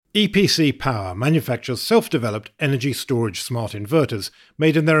EPC Power manufactures self-developed energy storage smart inverters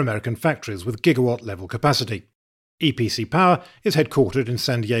made in their American factories with gigawatt-level capacity. EPC Power is headquartered in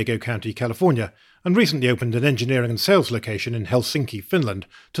San Diego County, California, and recently opened an engineering and sales location in Helsinki, Finland,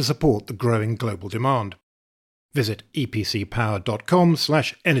 to support the growing global demand. Visit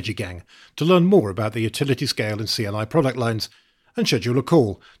epcpower.com/energygang to learn more about the utility-scale and CNI product lines, and schedule a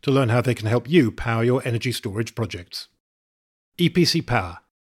call to learn how they can help you power your energy storage projects. EPC Power.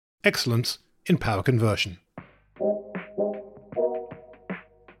 Excellence in power conversion.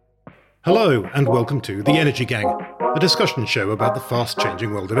 Hello and welcome to The Energy Gang, a discussion show about the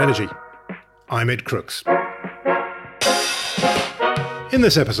fast-changing world of energy. I'm Ed Crooks. In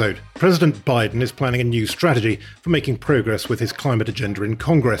this episode, President Biden is planning a new strategy for making progress with his climate agenda in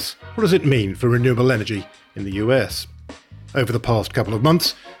Congress. What does it mean for renewable energy in the US? Over the past couple of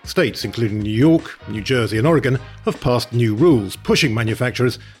months, states including New York, New Jersey and Oregon have passed new rules pushing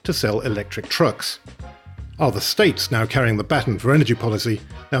manufacturers to sell electric trucks. Are the states now carrying the baton for energy policy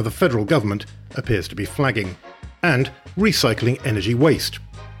now the federal government appears to be flagging? And recycling energy waste.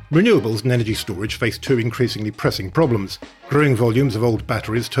 Renewables and energy storage face two increasingly pressing problems: growing volumes of old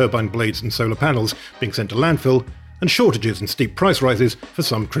batteries, turbine blades and solar panels being sent to landfill, and shortages and steep price rises for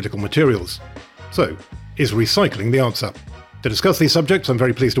some critical materials. So, is recycling the answer? To discuss these subjects, I'm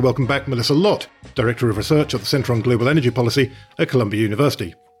very pleased to welcome back Melissa Lott, Director of Research at the Centre on Global Energy Policy at Columbia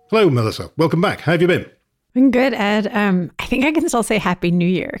University. Hello, Melissa. Welcome back. How have you been? I'm good, Ed. I think I can still say Happy New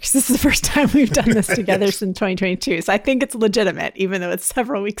Year because this is the first time we've done this together since 2022. So I think it's legitimate, even though it's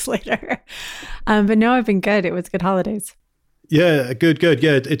several weeks later. But no, I've been good. It was good holidays. Yeah, good.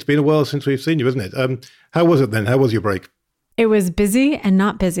 Yeah, it's been a while since we've seen you, isn't it? How was it then? How was your break? It was busy and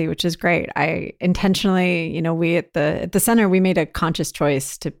not busy, which is great. I intentionally, we at the center, we made a conscious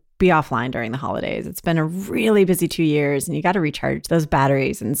choice to be offline during the holidays. It's been a really busy 2 years and you got to recharge those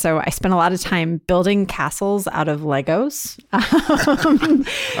batteries. And so I spent a lot of time building castles out of Legos,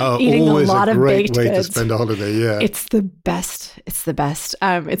 eating a lot of baked goods. Always a great way to spend a holiday, yeah. It's the best. It's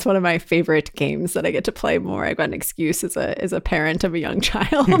one of my favorite games that I get to play more. I've got an excuse as a parent of a young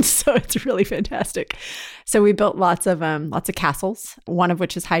child, so it's really fantastic. So we built lots of castles, one of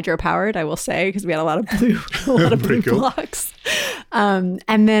which is hydro-powered, I will say, because we had a lot of blue cool. blocks. And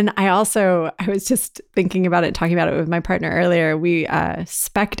then I was just thinking about it, talking about it with my partner earlier. We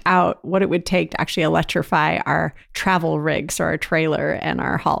spec'd out what it would take to actually electrify our travel rig, so our trailer and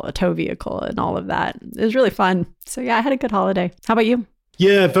our tow vehicle and all of that. It was really fun. So yeah, I had a good holiday. How about you?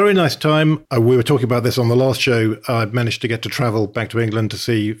 Yeah, very nice time. We were talking about this on the last show. I managed to get to travel back to England to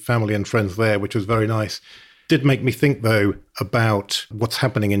see family and friends there, which was very nice. Did make me think, though, about what's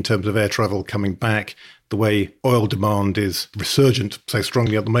happening in terms of air travel coming back, the way oil demand is resurgent so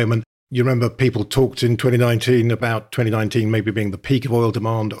strongly at the moment. You remember people talked in 2019 about 2019 maybe being the peak of oil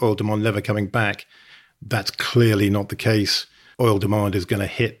demand never coming back. That's clearly not the case. Oil demand is going to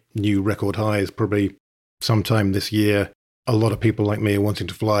hit new record highs probably sometime this year. A lot of people like me are wanting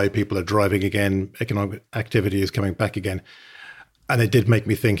to fly. People are driving again. Economic activity is coming back again. And it did make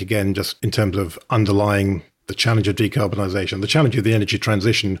me think again, just in terms of underlying the challenge of decarbonisation, the challenge of the energy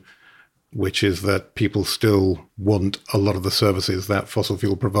transition, which is that people still want a lot of the services that fossil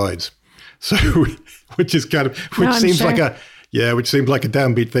fuel provides. So, which seems like a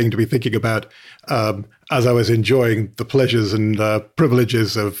downbeat thing to be thinking about as I was enjoying the pleasures and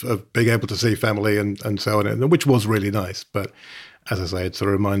privileges of being able to see family and so on, which was really nice. But as I say, it's a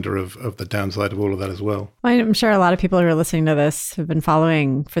reminder of the downside of all of that as well. I'm sure a lot of people who are listening to this have been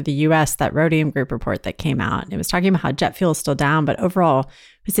following for the US that Rhodium Group report that came out. It was talking about how jet fuel is still down, but overall,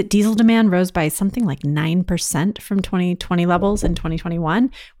 diesel demand rose by something like 9% from 2020 levels in 2021,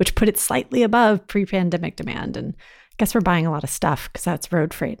 which put it slightly above pre-pandemic demand. And I guess we're buying a lot of stuff because that's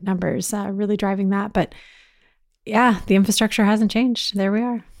road freight numbers really driving that. But yeah, the infrastructure hasn't changed. There we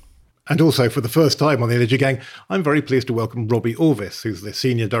are. And also, for the first time on the Energy Gang, I'm very pleased to welcome Robbie Orvis, who's the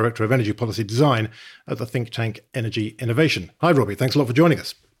Senior Director of Energy Policy Design at the think tank Energy Innovation. Hi, Robbie. Thanks a lot for joining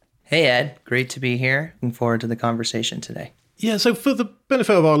us. Hey, Ed. Great to be here. Looking forward to the conversation today. Yeah, so for the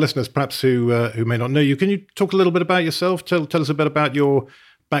benefit of our listeners, perhaps who may not know you, can you talk a little bit about yourself? Tell us a bit about your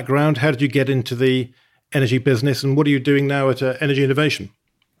background. How did you get into the energy business, and what are you doing now at Energy Innovation?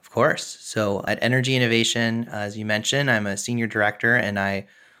 Of course. So at Energy Innovation, as you mentioned, I'm a senior director, and I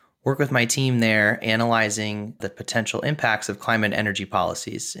work with my team there analyzing the potential impacts of climate and energy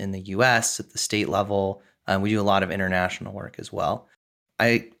policies in the US at the state level. We do a lot of international work as well.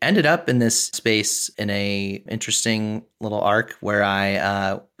 I ended up in this space in a interesting little arc where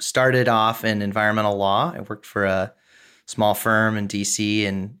I started off in environmental law. I worked for a small firm in DC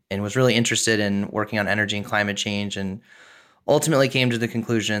and was really interested in working on energy and climate change and ultimately came to the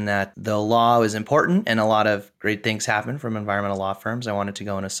conclusion that the law is important and a lot of great things happen from environmental law firms. I wanted to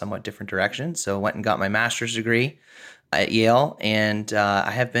go in a somewhat different direction. So I went and got my master's degree at Yale, and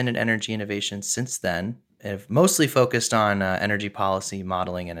I have been in energy innovation since then. I've mostly focused on energy policy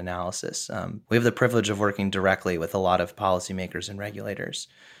modeling and analysis. We have the privilege of working directly with a lot of policymakers and regulators,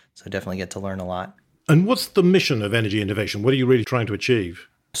 so definitely get to learn a lot. And what's the mission of energy innovation? What are you really trying to achieve?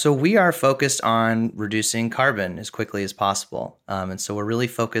 So we are focused on reducing carbon as quickly as possible. And so we're really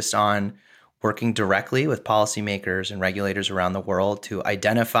focused on working directly with policymakers and regulators around the world to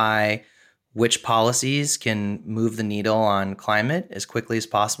identify which policies can move the needle on climate as quickly as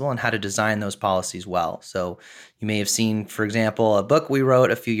possible and how to design those policies well. So you may have seen, for example, a book we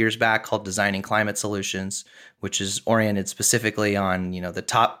wrote a few years back called Designing Climate Solutions, which is oriented specifically on, the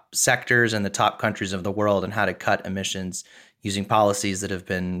top sectors and the top countries of the world and how to cut emissions using policies that have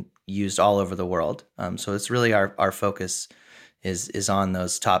been used all over the world. So it's really our focus is on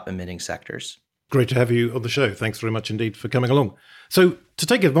those top emitting sectors. Great to have you on the show. Thanks very much indeed for coming along. So to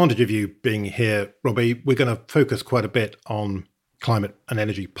take advantage of you being here, Robbie, we're going to focus quite a bit on climate and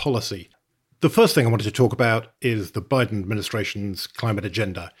energy policy. The first thing I wanted to talk about is the Biden administration's climate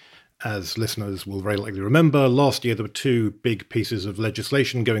agenda. As listeners will very likely remember, last year there were two big pieces of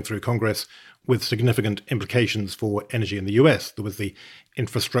legislation going through Congress with significant implications for energy in the US. There was the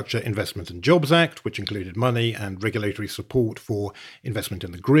Infrastructure Investment and Jobs Act, which included money and regulatory support for investment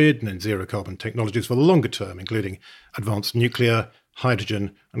in the grid and in zero carbon technologies for the longer term, including advanced nuclear,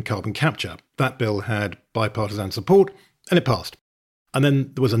 hydrogen, and carbon capture. That bill had bipartisan support, and it passed. And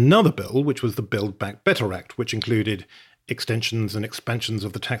then there was another bill, which was the Build Back Better Act, which included extensions and expansions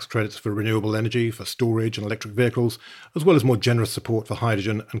of the tax credits for renewable energy, for storage and electric vehicles, as well as more generous support for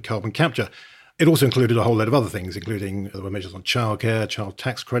hydrogen and carbon capture. It also included a whole load of other things, including there were measures on childcare, child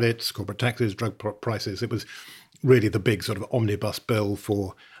tax credits, corporate taxes, drug prices. It was really the big sort of omnibus bill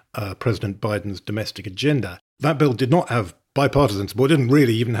for President Biden's domestic agenda. That bill did not have bipartisan support. It didn't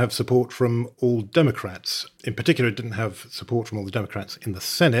really even have support from all Democrats. In particular, it didn't have support from all the Democrats in the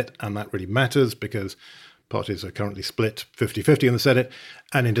Senate, and that really matters because parties are currently split 50-50 in the Senate.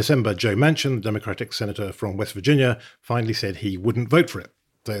 And in December, Joe Manchin, the Democratic senator from West Virginia, finally said he wouldn't vote for it.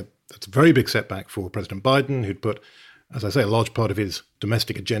 So that's a very big setback for President Biden, who'd put, as I say, a large part of his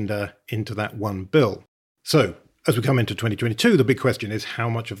domestic agenda into that one bill. So as we come into 2022, the big question is how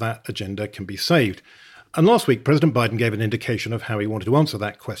much of that agenda can be saved. And last week, President Biden gave an indication of how he wanted to answer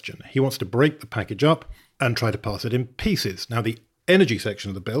that question. He wants to break the package up and try to pass it in pieces. Now, the energy section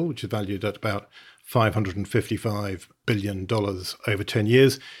of the bill, which is valued at about $555 billion over 10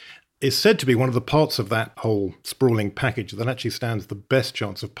 years, is said to be one of the parts of that whole sprawling package that actually stands the best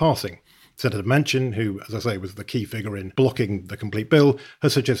chance of passing. Senator Manchin, who, as I say, was the key figure in blocking the complete bill,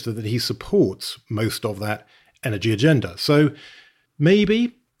 has suggested that he supports most of that energy agenda. So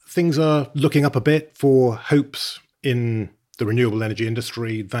maybe things are looking up a bit for hopes in the renewable energy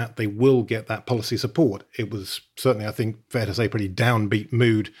industry that they will get that policy support. It was certainly, I think, fair to say, pretty downbeat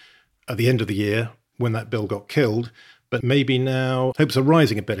mood at the end of the year when that bill got killed. But maybe now hopes are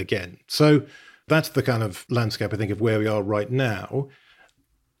rising a bit again. So that's the kind of landscape, I think, of where we are right now.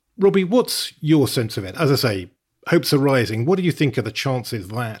 Robbie, what's your sense of it? As I say, hopes are rising. What do you think are the chances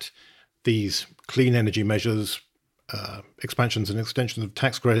that these clean energy measures, expansions and extensions of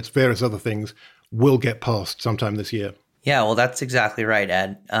tax credits, various other things, will get passed sometime this year? Yeah, well, that's exactly right,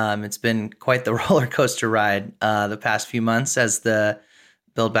 Ed. It's been quite the roller coaster ride the past few months as the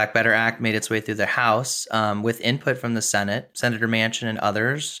Build Back Better Act made its way through the House with input from the Senate. Senator Manchin and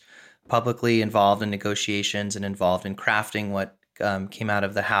others publicly involved in negotiations and involved in crafting what came out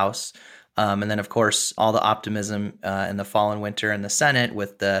of the House. And then, of course, all the optimism in the fall and winter in the Senate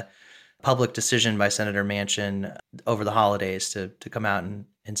with the public decision by Senator Manchin over the holidays to come out and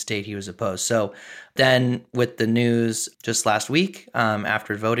state he was opposed. So then with the news just last week,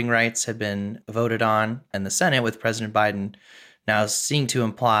 after voting rights had been voted on in the Senate with President Biden now seeming to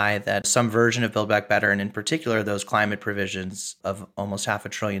imply that some version of Build Back Better, and in particular those climate provisions of almost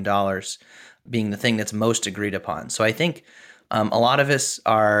 $500 billion being the thing that's most agreed upon. So I think a lot of us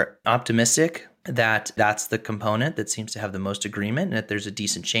are optimistic that that's the component that seems to have the most agreement, and that there's a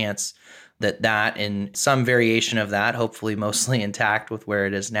decent chance that in some variation of that, hopefully mostly intact with where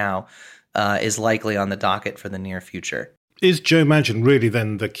it is now, is likely on the docket for the near future. Is Joe Manchin really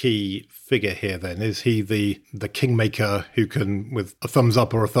then the key figure here then? Is he the kingmaker who can, with a thumbs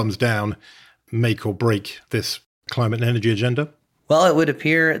up or a thumbs down, make or break this climate and energy agenda? Well, it would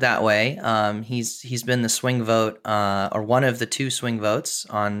appear that way. He's been the swing vote, or one of the two swing votes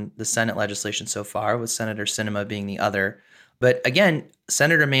on the Senate legislation so far, with Senator Sinema being the other But again,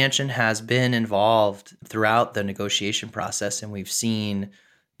 Senator Manchin has been involved throughout the negotiation process, and we've seen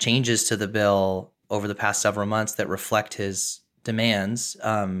changes to the bill over the past several months that reflect his demands,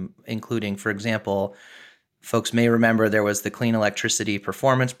 including, for example, folks may remember there was the Clean Electricity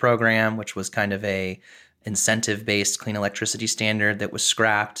Performance Program, which was kind of a incentive-based clean electricity standard that was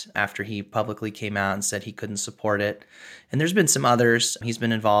scrapped after he publicly came out and said he couldn't support it. And there's been some others. He's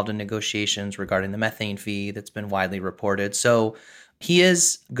been involved in negotiations regarding the methane fee that's been widely reported. So he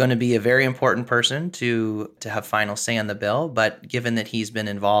is going to be a very important person to have final say on the bill. But given that he's been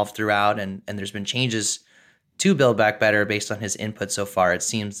involved throughout and there's been changes to Build Back Better based on his input so far, it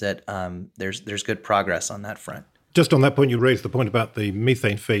seems that there's good progress on that front. Just on that point, you raised the point about the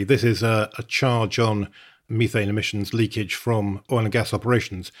methane fee. This is a charge on methane emissions leakage from oil and gas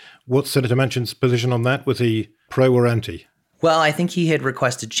operations. What's Senator Manchin's position on that? Was he pro or anti? Well, I think he had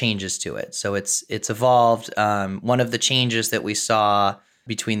requested changes to it. So it's evolved. One of the changes that we saw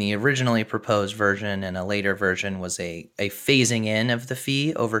between the originally proposed version and a later version was a phasing in of the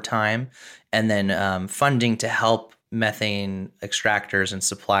fee over time, and then funding to help methane extractors and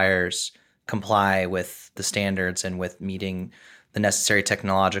suppliers comply with the standards and with meeting the necessary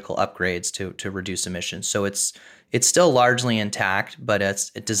technological upgrades to reduce emissions. So it's still largely intact, but it's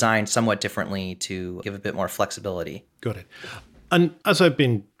designed somewhat differently to give a bit more flexibility. Got it. And as I've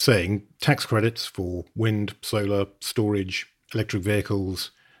been saying, tax credits for wind, solar, storage, electric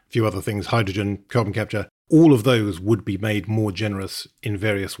vehicles, a few other things, hydrogen, carbon capture, all of those would be made more generous in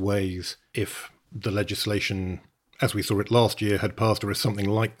various ways if the legislation, as we saw it last year, had passed, or if something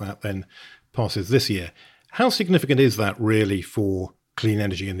like that then passes this year. How significant is that really for clean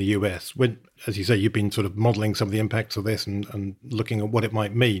energy in the US? When, as you say, you've been sort of modelling some of the impacts of this and looking at what it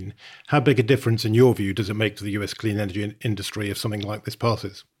might mean. How big a difference, in your view, does it make to the US clean energy industry if something like this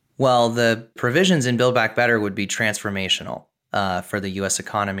passes? Well, the provisions in Build Back Better would be transformational for the US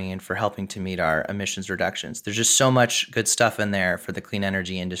economy and for helping to meet our emissions reductions. There's just so much good stuff in there for the clean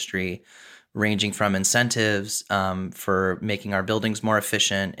energy industry, ranging from incentives for making our buildings more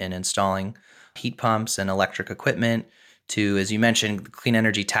efficient and installing heat pumps and electric equipment, to, as you mentioned, clean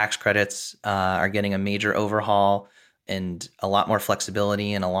energy tax credits are getting a major overhaul and a lot more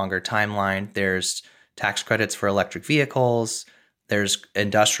flexibility and a longer timeline. There's tax credits for electric vehicles. There's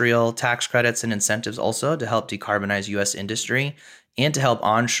industrial tax credits and incentives also to help decarbonize U.S. industry and to help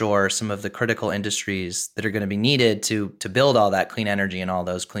onshore some of the critical industries that are going to be needed to build all that clean energy and all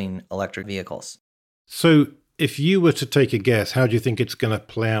those clean electric vehicles. So if you were to take a guess, how do you think it's going to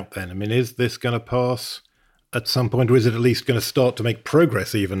play out then? I mean, is this going to pass at some point, or is it at least going to start to make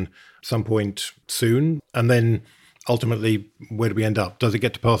progress even at some point soon? And then ultimately, where do we end up? Does it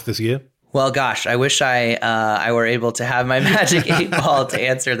get to pass this year? Well, gosh, I wish I were able to have my magic 8-ball to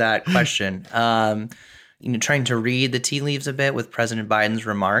answer that question. Trying to read the tea leaves a bit with President Biden's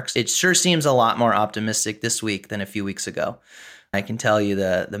remarks, it sure seems a lot more optimistic this week than a few weeks ago. I can tell you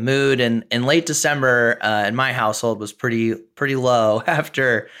the mood in late December in my household was pretty low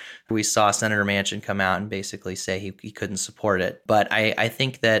after we saw Senator Manchin come out and basically say he couldn't support it. But I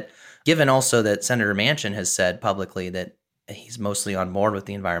think that given also that Senator Manchin has said publicly that he's mostly on board with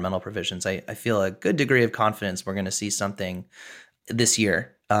the environmental provisions, I feel a good degree of confidence we're going to see something this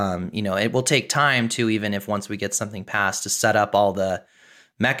year. It will take time to, even if once we get something passed, to set up all the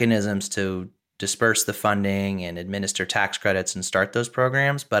mechanisms to disperse the funding and administer tax credits and start those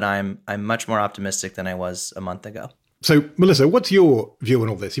programs. But I'm much more optimistic than I was a month ago. So, Melissa, what's your view on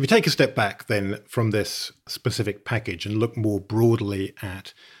all this? If you take a step back then from this specific package and look more broadly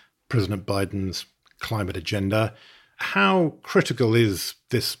at President Biden's climate agenda, how critical is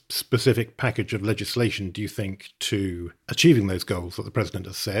this specific package of legislation, do you think, to achieving those goals that the president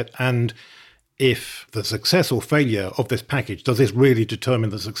has set? And if the success or failure of this package, does this really determine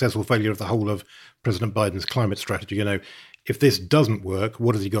the success or failure of the whole of President Biden's climate strategy? If this doesn't work,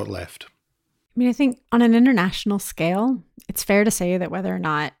 what has he got left? I mean, I think on an international scale, it's fair to say that whether or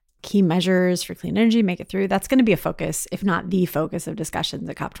not key measures for clean energy make it through, that's going to be a focus, if not the focus of discussions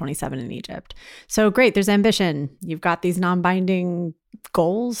at COP27 in Egypt. So great, there's ambition. You've got these non-binding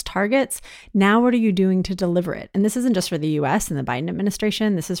goals, targets. Now what are you doing to deliver it? And this isn't just for the US and the Biden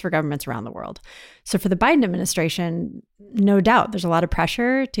administration. This is for governments around the world. So for the Biden administration, no doubt, there's a lot of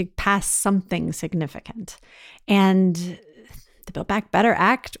pressure to pass something significant. And the Build Back Better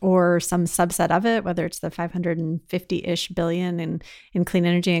Act or some subset of it, whether it's the $550-ish billion in clean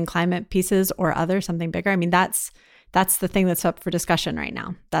energy and climate pieces or other, something bigger. I mean, that's That's the thing that's up for discussion right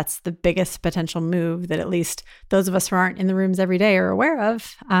now. That's the biggest potential move that at least those of us who aren't in the rooms every day are aware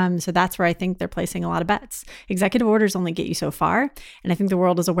of. So that's where I think they're placing a lot of bets. Executive orders only get you so far. And I think the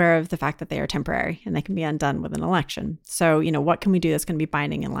world is aware of the fact that they are temporary and they can be undone with an election. So, what can we do that's going to be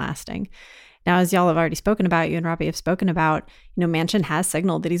binding and lasting? Now, as y'all have already spoken about, you and Robbie have spoken about, Manchin has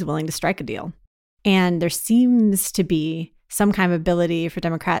signaled that he's willing to strike a deal. And there seems to be some kind of ability for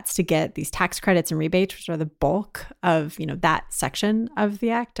Democrats to get these tax credits and rebates, which are the bulk of, that section of the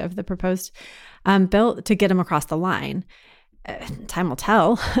act, of the proposed bill, to get them across the line. Time will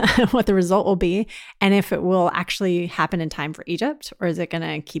tell what the result will be and if it will actually happen in time for Egypt, or is it going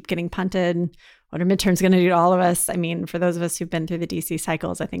to keep getting punted? What are midterms going to do to all of us? I mean, for those of us who've been through the DC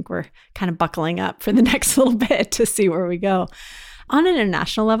cycles, I think we're kind of buckling up for the next little bit to see where we go. On an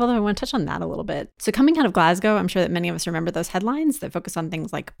international level, though, I want to touch on that a little bit. So coming out of Glasgow, I'm sure that many of us remember those headlines that focus on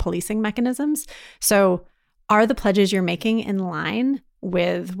things like policing mechanisms. So are the pledges you're making in line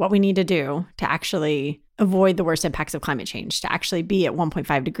with what we need to do to actually avoid the worst impacts of climate change, to actually be at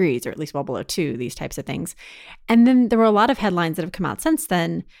 1.5 degrees or at least well below 2, these types of things? And then there were a lot of headlines that have come out since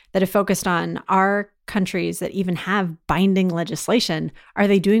then that have focused on, are countries that even have binding legislation, are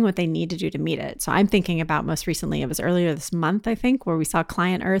they doing what they need to do to meet it? So I'm thinking about, most recently, it was earlier this month, I think, where we saw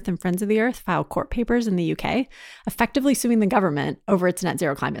Client Earth and Friends of the Earth file court papers in the UK, effectively suing the government over its net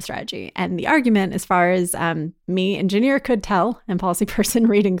zero climate strategy. And the argument, as far as me, engineer, could tell, and policy person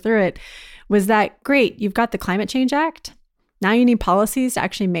reading through it, was that, great, you've got the Climate Change Act. Now you need policies to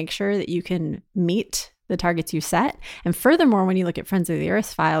actually make sure that you can meet the targets you set. And furthermore, when you look at Friends of the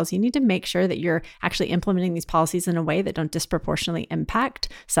Earth files, you need to make sure that you're actually implementing these policies in a way that don't disproportionately impact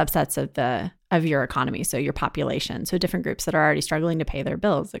subsets of your economy, so your population, so different groups that are already struggling to pay their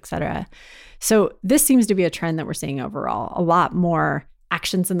bills, et cetera. So this seems to be a trend that we're seeing overall, a lot more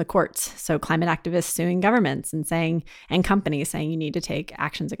actions in the courts. So climate activists suing governments and companies saying you need to take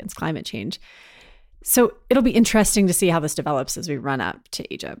actions against climate change. So it'll be interesting to see how this develops as we run up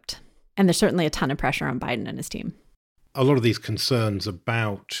to Egypt. And there's certainly a ton of pressure on Biden and his team. A lot of these concerns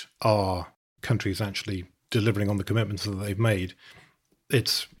about our countries actually delivering on the commitments that they've made,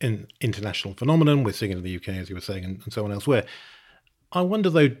 it's an international phenomenon. We're seeing it in the UK, as you were saying, and so on elsewhere. I wonder,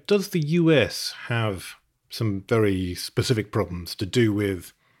 though, does the US have some very specific problems to do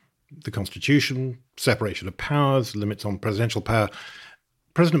with the Constitution, separation of powers, limits on presidential power?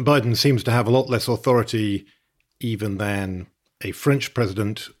 President Biden seems to have a lot less authority even than a French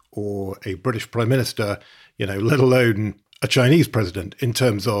president or a British prime minister, let alone a Chinese president, in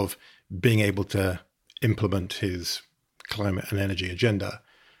terms of being able to implement his climate and energy agenda.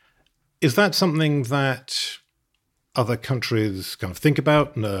 Is that something that other countries kind of think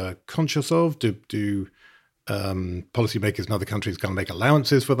about and are conscious of? Do policymakers in other countries kind of make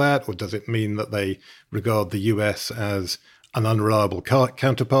allowances for that? Or does it mean that they regard the US as an unreliable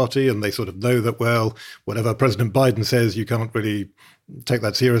counterparty and they sort of know that, well, whatever President Biden says, you can't really take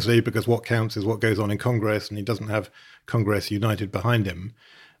that seriously because what counts is what goes on in Congress, and he doesn't have Congress united behind him?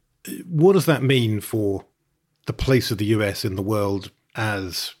 What does that mean for the place of the US in the world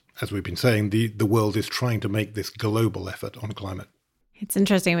as we've been saying, the world is trying to make this global effort on climate? It's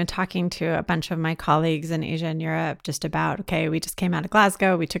interesting. I've been talking to a bunch of my colleagues in Asia and Europe just about, okay, we just came out of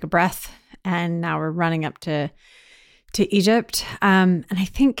Glasgow, we took a breath, and now we're running up to Egypt. And I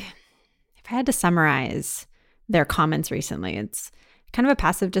think if I had to summarize their comments recently, it's kind of a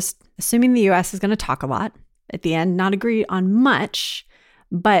passive, just assuming the US is going to talk a lot at the end, not agree on much,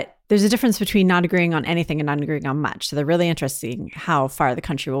 but there's a difference between not agreeing on anything and not agreeing on much. So they're really interested in how far the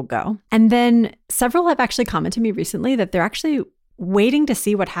country will go. And then several have actually commented to me recently that they're actually waiting to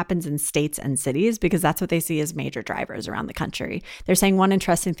see what happens in states and cities, because that's what they see as major drivers around the country. They're saying one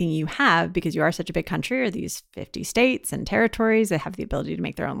interesting thing you have, because you are such a big country, are these 50 states and territories that have the ability to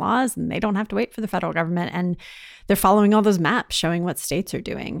make their own laws, and they don't have to wait for the federal government. And they're following all those maps showing what states are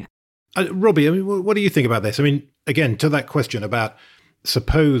doing. Robbie, I mean, what do you think about this? I mean, again, to that question about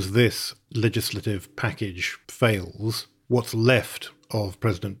suppose this legislative package fails, what's left of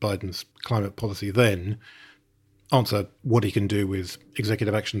President Biden's climate policy then? Answer what he can do with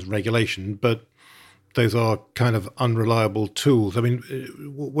executive actions and regulation, but those are kind of unreliable tools. I mean,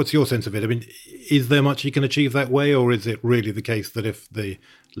 what's your sense of it? I mean, is there much he can achieve that way, or is it really the case that if the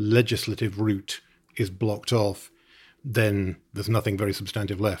legislative route is blocked off, then there's nothing very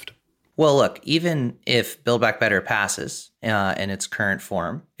substantive left? Well, look, even if Build Back Better passes in its current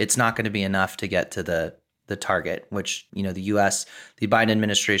form, it's not going to be enough to get to the target, which, the U.S., the Biden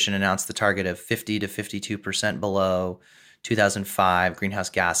administration announced the target of 50 to 52% below 2005 greenhouse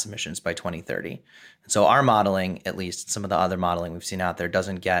gas emissions by 2030. So our modeling, at least some of the other modeling we've seen out there,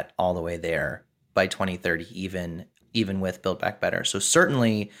 doesn't get all the way there by 2030, even even with Build Back Better. So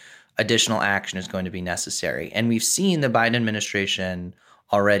certainly additional action is going to be necessary. And we've seen the Biden administration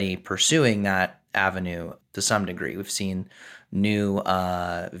already pursuing that avenue to some degree. We've seen new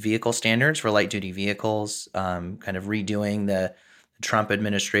vehicle standards for light-duty vehicles, kind of redoing the Trump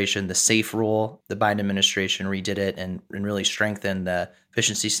administration, the SAFE rule. The Biden administration redid it and really strengthened the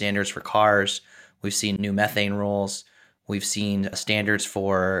efficiency standards for cars. We've seen new methane rules. We've seen standards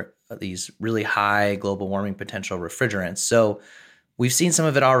for these really high global warming potential refrigerants. So we've seen some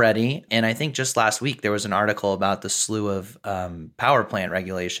of it already. And I think just last week, there was an article about the slew of power plant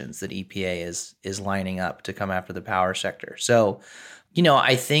regulations that EPA is lining up to come after the power sector. So,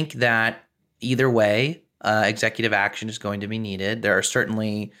 I think that either way, executive action is going to be needed. There are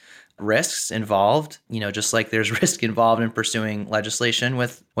certainly risks involved, just like there's risk involved in pursuing legislation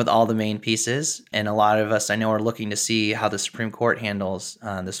with all the main pieces. And a lot of us, I know, are looking to see how the Supreme Court handles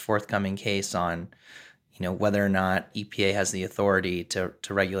this forthcoming case on, whether or not EPA has the authority to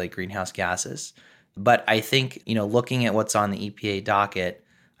regulate greenhouse gases. But I think, looking at what's on the EPA docket,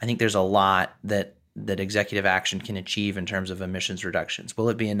 I think there's a lot that executive action can achieve in terms of emissions reductions. Will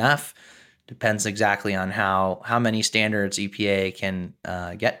it be enough? Depends exactly on how many standards EPA can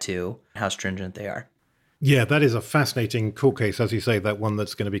get to, how stringent they are. Yeah, that is a fascinating court case, as you say, that one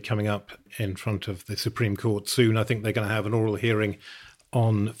that's going to be coming up in front of the Supreme Court soon. I think they're going to have an oral hearing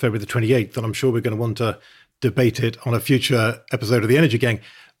on February the 28th, and I'm sure we're going to want to debate it on a future episode of The Energy Gang.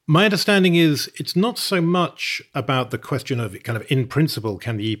 My understanding is it's not so much about the question of kind of in principle,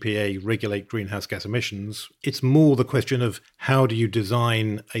 can the EPA regulate greenhouse gas emissions? It's more the question of how do you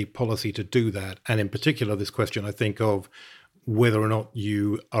design a policy to do that? And in particular, this question, I think, of whether or not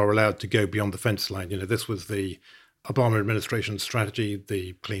you are allowed to go beyond the fence line. This was the Obama administration's strategy,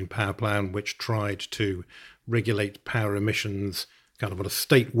 the Clean Power Plan, which tried to regulate power emissions kind of on a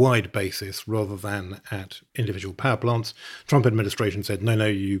statewide basis rather than at individual power plants. Trump administration said, no,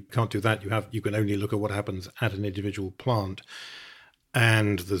 you can't do that. You can only look at what happens at an individual plant.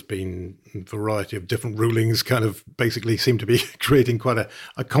 And there's been a variety of different rulings kind of basically seem to be creating quite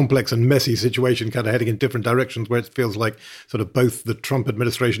a complex and messy situation, kind of heading in different directions, where it feels like sort of both the Trump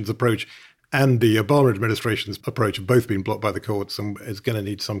administration's approach and the Obama administration's approach have both been blocked by the courts and is going to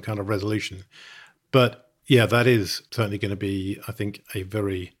need some kind of resolution. But yeah, that is certainly going to be, I think, a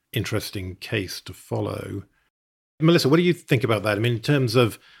very interesting case to follow. Melissa, what do you think about that? I mean, in terms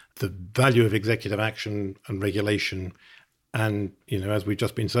of the value of executive action and regulation, and, as we've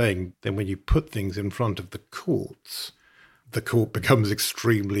just been saying, then when you put things in front of the courts, the court becomes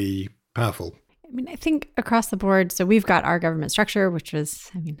extremely powerful. I think across the board, so we've got our government structure, which was,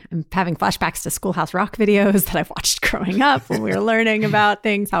 I'm having flashbacks to Schoolhouse Rock videos that I've watched growing up when we were learning about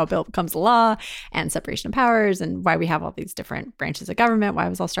things, how a bill becomes a law and separation of powers and why we have all these different branches of government, why it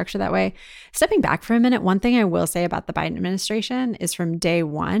was all structured that way. Stepping back for a minute, one thing I will say about the Biden administration is from day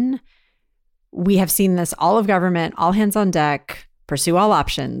one, we have seen this all of government, all hands on deck, pursue all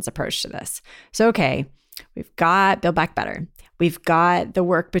options approach to this. So, okay, we've got Build Back Better. We've got the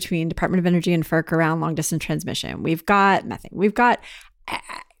work between Department of Energy and FERC around long distance transmission. We've got methane. We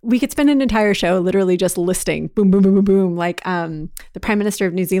could spend an entire show literally just listing boom, boom, boom, boom, boom, like the Prime Minister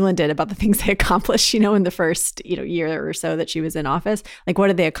of New Zealand did about the things they accomplished, in the first, year or so that she was in office. Like, what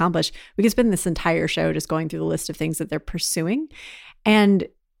did they accomplish? We could spend this entire show just going through the list of things that they're pursuing. And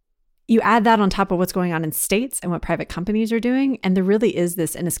you add that on top of what's going on in states and what private companies are doing, and there really is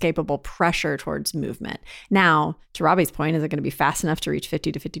this inescapable pressure towards movement. Now, to Robbie's point, is it going to be fast enough to reach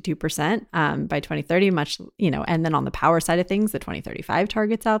 50 to 52% by 2030? And then on the power side of things, the 2035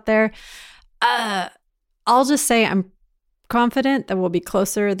 targets out there. I'll just say I'm confident that we'll be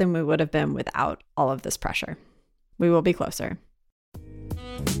closer than we would have been without all of this pressure. We will be closer.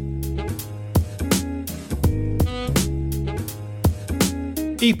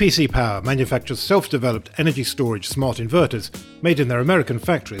 EPC Power manufactures self-developed energy storage smart inverters made in their American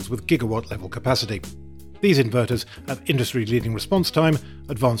factories with gigawatt-level capacity. These inverters have industry-leading response time,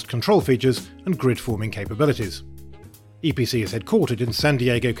 advanced control features, and grid-forming capabilities. EPC is headquartered in San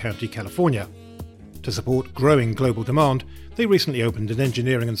Diego County, California. To support growing global demand, they recently opened an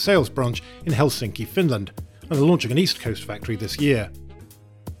engineering and sales branch in Helsinki, Finland, and are launching an East Coast factory this year.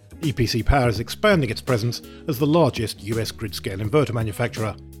 EPC Power is expanding its presence as the largest US grid-scale inverter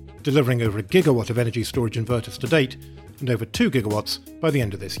manufacturer, delivering over 1 gigawatt of energy storage inverters to date and over 2 gigawatts by the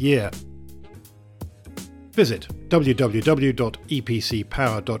end of this year. Visit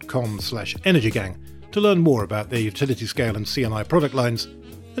www.epcpower.com/energygang to learn more about their utility-scale and C&I product lines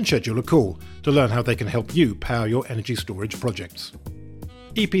and schedule a call to learn how they can help you power your energy storage projects.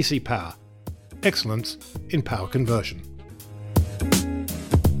 EPC Power. Excellence in power conversion.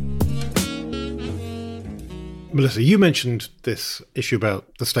 Melissa, you mentioned this issue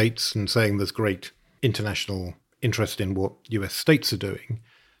about the states and saying there's great international interest in what US states are doing,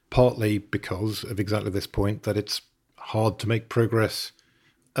 partly because of exactly this point that it's hard to make progress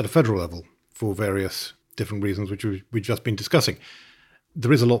at a federal level for various different reasons, which we've just been discussing.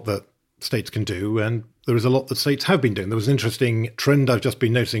 There is a lot that states can do, and there is a lot that states have been doing. There was an interesting trend I've just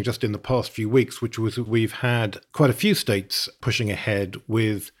been noticing just in the past few weeks, which was we've had quite a few states pushing ahead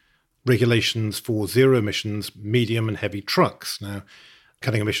with regulations for zero emissions medium and heavy trucks. Now,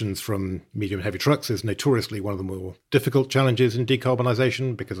 cutting emissions from medium and heavy trucks is notoriously one of the more difficult challenges in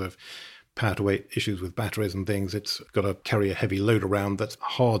decarbonisation because of power to weight issues with batteries and things. It's got to carry a heavy load around that's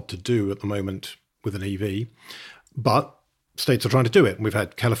hard to do at the moment with an EV. But states are trying to do it. We've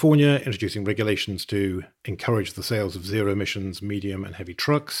had California introducing regulations to encourage the sales of zero emissions medium and heavy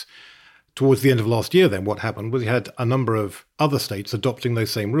trucks. Towards the end of last year, then, what happened was you had a number of other states adopting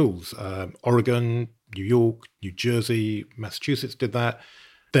those same rules. Oregon, New York, New Jersey, Massachusetts did that.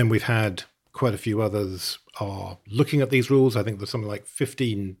 Then we've had quite a few others are looking at these rules. I think there's something like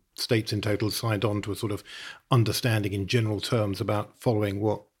 15 states in total signed on to a sort of understanding in general terms about following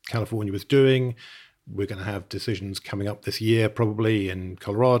what California was doing. We're going to have decisions coming up this year, probably in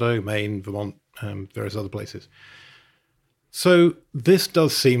Colorado, Maine, Vermont, various other places. So this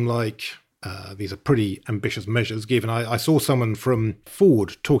does seem like these are pretty ambitious measures, given I saw someone from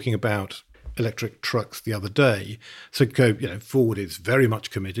Ford talking about electric trucks the other day. So, Ford is very much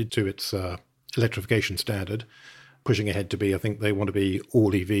committed to its electrification standard, pushing ahead to be, I think they want to be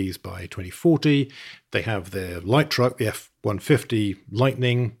all EVs by 2040. They have their light truck, the F-150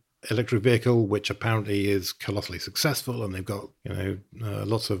 Lightning electric vehicle, which apparently is colossally successful, and they've got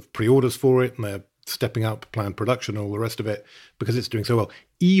lots of pre-orders for it, and they're stepping up planned production and all the rest of it because it's doing so well.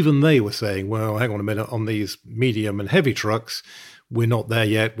 Even they were saying, well, hang on a minute, on these medium and heavy trucks, we're not there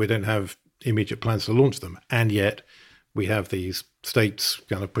yet. We don't have immediate plans to launch them. And yet we have these states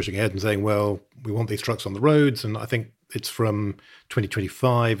kind of pushing ahead and saying, well, we want these trucks on the roads. And I think it's from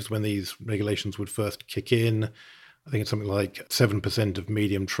 2025 is when these regulations would first kick in. I think it's something like 7% of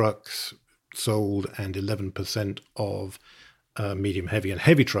medium trucks sold and 11% of medium, heavy, and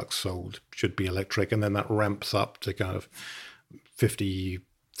heavy trucks sold should be electric. And then that ramps up to kind of 50,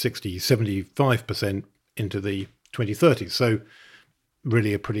 60, 75% into the 2030s. So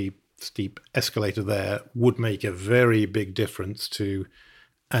really a pretty steep escalator there would make a very big difference to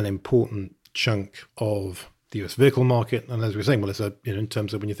an important chunk of the US vehicle market. And as we were saying, Melissa, in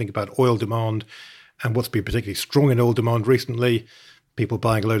terms of when you think about oil demand and what's been particularly strong in oil demand recently, people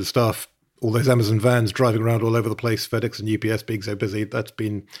buying a load of stuff, all those Amazon vans driving around all over the place, FedEx and UPS being so busy, that's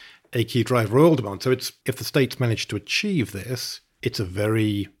been a key driver of oil demand. So if the states manage to achieve this, it's a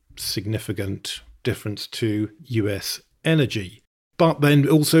very significant difference to US energy. But then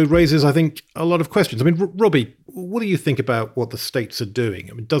also raises, I think, a lot of questions. I mean, Robbie, what do you think about what the states are doing?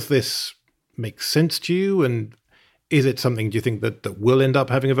 I mean, does this make sense to you? And is it something, do you think, that will end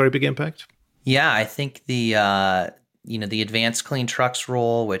up having a very big impact? Yeah, I think the advanced clean trucks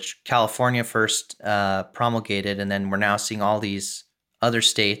rule, which California first promulgated, and then we're now seeing all these other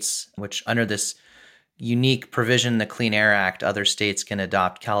states, which under this unique provision, the Clean Air Act, other states can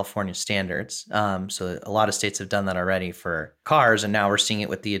adopt California standards. So a lot of states have done that already for cars, and now we're seeing it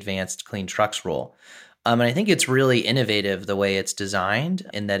with the advanced clean trucks rule. And I think it's really innovative the way it's designed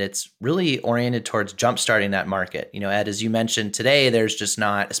in that it's really oriented towards jumpstarting that market. Ed, as you mentioned today, there's just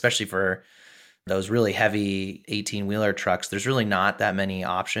not, especially for those really heavy 18-wheeler trucks, there's really not that many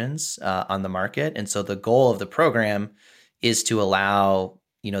options on the market. And so the goal of the program is to allow,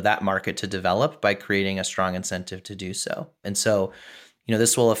 that market to develop by creating a strong incentive to do so. And so,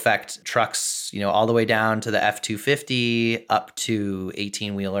 this will affect trucks, all the way down to the F-250 up to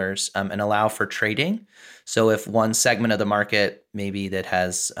 18-wheelers and allow for trading. So if one segment of the market maybe that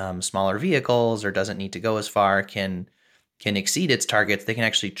has smaller vehicles or doesn't need to go as far can exceed its targets, they can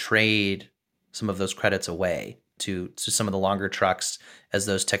actually trade some of those credits away to some of the longer trucks as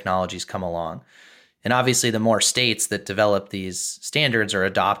those technologies come along. And obviously, the more states that develop these standards or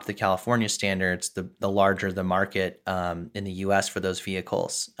adopt the California standards, the larger the market in the U.S. for those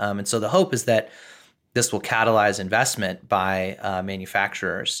vehicles. And so the hope is that this will catalyze investment by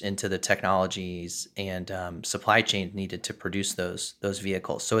manufacturers into the technologies and supply chain needed to produce those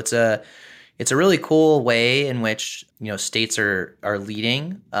vehicles. So it's a really cool way in which states are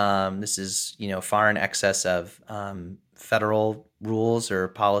leading. This is far in excess of federal rules or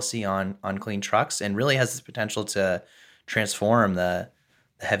policy on clean trucks, and really has the potential to transform the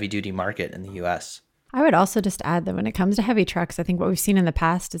heavy duty market in the U.S. I would also just add that when it comes to heavy trucks, I think what we've seen in the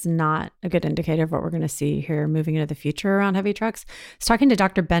past is not a good indicator of what we're going to see here moving into the future around heavy trucks. I was talking to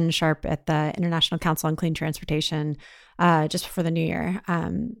Dr. Ben Sharp at the International Council on Clean Transportation just before the new year.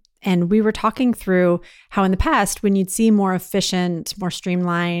 And we were talking through how in the past, when you'd see more efficient, more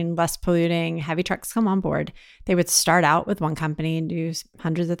streamlined, less polluting heavy trucks come on board, they would start out with one company and do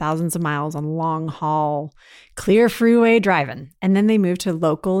hundreds of thousands of miles on long haul, clear freeway driving. And then they moved to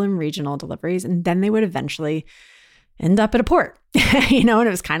local and regional deliveries. And then they would eventually end up at a port, and it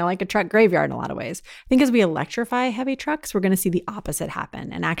was kind of like a truck graveyard in a lot of ways. I think as we electrify heavy trucks, we're going to see the opposite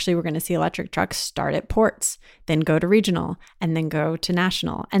happen. And actually, we're going to see electric trucks start at ports, then go to regional, and then go to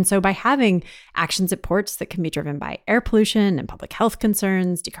national. And so by having actions at ports that can be driven by air pollution and public health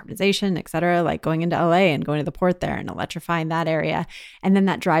concerns, decarbonization, et cetera, like going into LA and going to the port there and electrifying that area, and then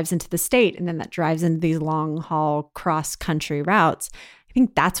that drives into the state, and then that drives into these long haul cross-country routes, I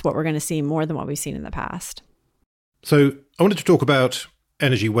think that's what we're going to see more than what we've seen in the past. So I wanted to talk about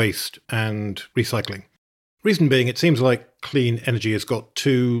energy waste and recycling. Reason being, it seems like clean energy has got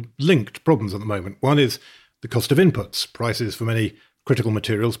two linked problems at the moment. One is the cost of inputs, prices for many critical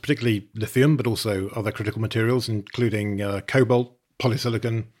materials, particularly lithium, but also other critical materials, including cobalt,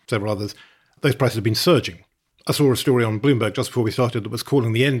 polysilicon, several others. Those prices have been surging. I saw a story on Bloomberg just before we started that was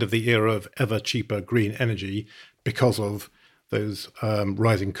calling the end of the era of ever cheaper green energy because of those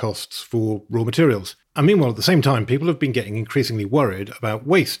rising costs for raw materials. And meanwhile, at the same time, people have been getting increasingly worried about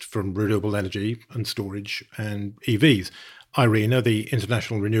waste from renewable energy and storage and EVs. IRENA, the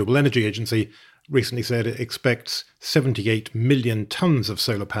International Renewable Energy Agency, recently said it expects 78 million tons of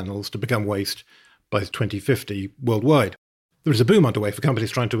solar panels to become waste by 2050 worldwide. There is a boom underway for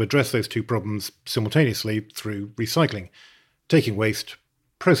companies trying to address those two problems simultaneously through recycling, taking waste,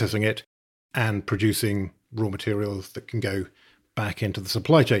 processing it, and producing raw materials that can go back into the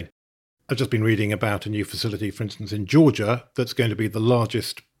supply chain. I've just been reading about a new facility, for instance, in Georgia, that's going to be the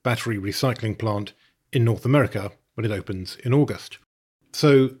largest battery recycling plant in North America when it opens in August.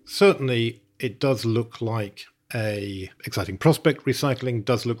 So certainly it does look like an exciting prospect. Recycling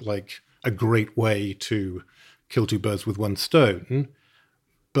does look like a great way to kill two birds with one stone.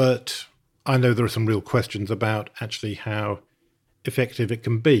 But I know there are some real questions about actually how effective it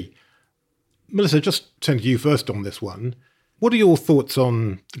can be. Melissa, just turn to you first on this one. What are your thoughts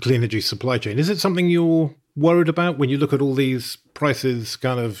on the clean energy supply chain? Is it something you're worried about when you look at all these prices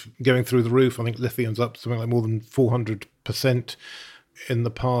kind of going through the roof? I think lithium's up something like more than 400% in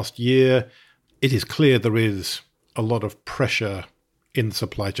the past year. It is clear there is a lot of pressure in the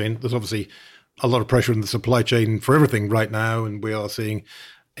supply chain. There's obviously a lot of pressure in the supply chain for everything right now, and we are seeing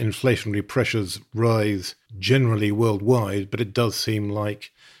inflationary pressures rise generally worldwide, but it does seem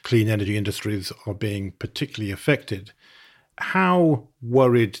like clean energy industries are being particularly affected. How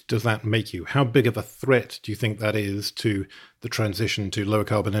worried does that make you? How big of a threat do you think that is to the transition to lower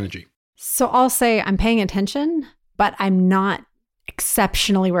carbon energy? So I'll say I'm paying attention, but I'm not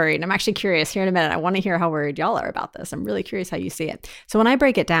exceptionally worried. I'm actually curious here in a minute. I want to hear how worried y'all are about this. I'm really curious how you see it. So when I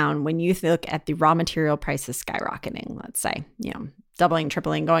break it down, when you look at the raw material prices skyrocketing, let's say, doubling,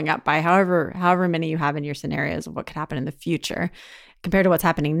 tripling, going up by however many you have in your scenarios of what could happen in the future compared to what's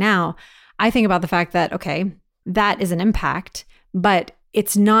happening now, I think about the fact that, okay, that is an impact, but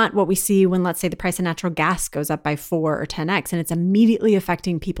it's not what we see when, let's say, the price of natural gas goes up by 4 or 10x, and it's immediately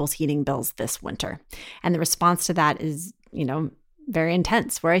affecting people's heating bills this winter. And the response to that is, very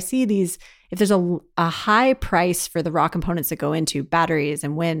intense, where I see these, if there's a high price for the raw components that go into batteries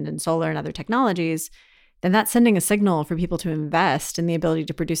and wind and solar and other technologies, then that's sending a signal for people to invest in the ability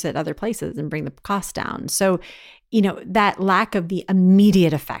to produce it at other places and bring the cost down. So, that lack of the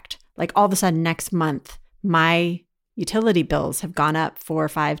immediate effect, like all of a sudden next month, my utility bills have gone up 4,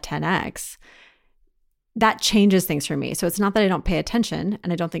 5, 10x, that changes things for me. So it's not that I don't pay attention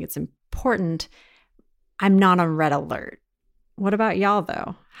and I don't think it's important. I'm not on red alert. What about y'all,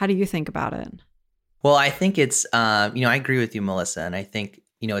 though? How do you think about it? Well, I think it's, I agree with you, Melissa. And I think,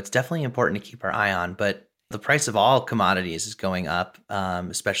 it's definitely important to keep our eye on. But the price of all commodities is going up,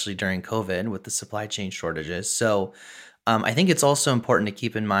 especially during COVID with the supply chain shortages. So I think it's also important to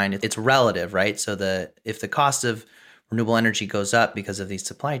keep in mind it's relative, right? So if the cost of renewable energy goes up because of these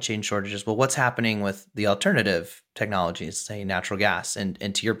supply chain shortages, well, what's happening with the alternative technologies, say natural gas? And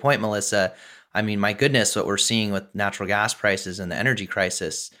to your point, Melissa, I mean, my goodness, what we're seeing with natural gas prices and the energy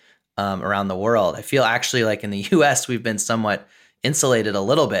crisis around the world. I feel actually like in the US, we've been somewhat insulated a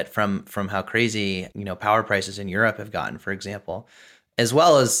little bit from how crazy, power prices in Europe have gotten, for example, as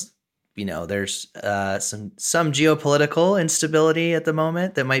well as, there's some geopolitical instability at the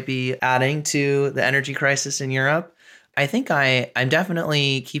moment that might be adding to the energy crisis in Europe. I think I'm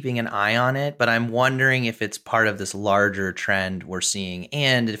definitely keeping an eye on it, but I'm wondering if it's part of this larger trend we're seeing,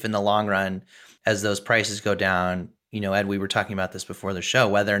 and if in the long run, as those prices go down, Ed, we were talking about this before the show,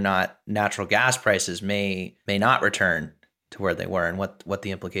 whether or not natural gas prices may not return to where they were, and what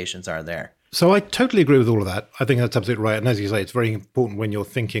the implications are there. So I totally agree with all of that. I think that's absolutely right. And as you say, it's very important when you're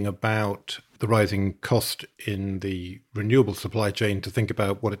thinking about the rising cost in the renewable supply chain to think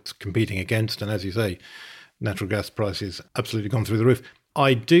about what it's competing against. And as you say, natural gas prices absolutely gone through the roof.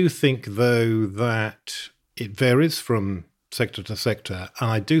 I do think, though, that it varies from sector to sector.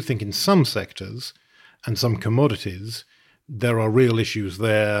 And I do think in some sectors and some commodities, there are real issues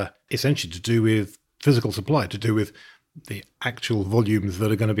there, essentially to do with physical supply, to do with the actual volumes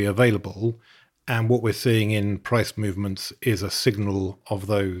that are going to be available. And what we're seeing in price movements is a signal of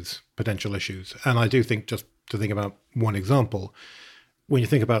those potential issues. And I do think, just to think about one example, when you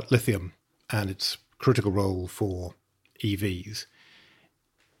think about lithium and its critical role for EVs,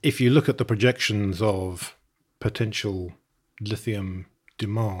 if you look at the projections of potential lithium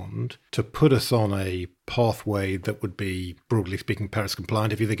demand to put us on a pathway that would be, broadly speaking, Paris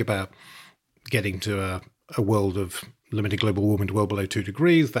compliant, if you think about getting to a world of limiting global warming to well below 2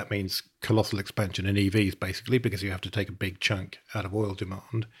 degrees, that means colossal expansion in EVs, basically, because you have to take a big chunk out of oil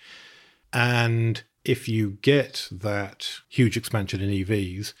demand. And if you get that huge expansion in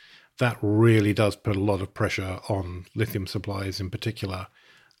EVs, that really does put a lot of pressure on lithium supplies in particular.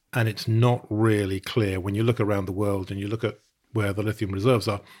 And it's not really clear when you look around the world and you look at where the lithium reserves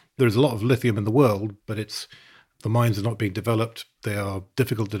are. There's a lot of lithium in the world, but the mines are not being developed. They are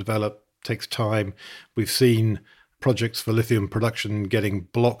difficult to develop, takes time. We've seen projects for lithium production getting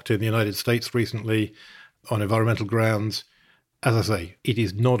blocked in the United States recently on environmental grounds. As I say, it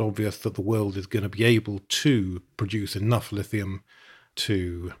is not obvious that the world is going to be able to produce enough lithium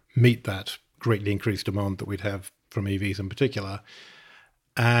to meet that greatly increased demand that we'd have from EVs in particular.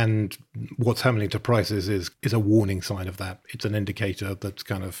 And what's happening to prices is a warning sign of that. It's an indicator that's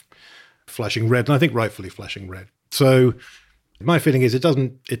kind of flashing red, and I think rightfully flashing red. So my feeling is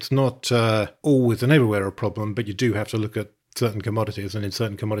it's not always and everywhere a problem, but you do have to look at certain commodities, and in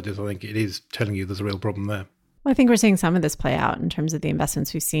certain commodities, I think it is telling you there's a real problem there. Well, I think we're seeing some of this play out in terms of the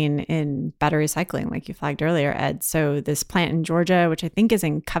investments we've seen in battery recycling, like you flagged earlier, Ed. So this plant in Georgia, which I think is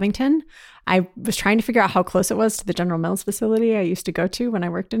in Covington, I was trying to figure out how close it was to the General Mills facility I used to go to when I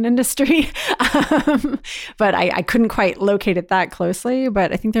worked in industry. But I couldn't quite locate it that closely.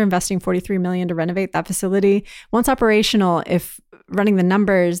 But I think they're investing $43 million to renovate that facility. Once operational, if running the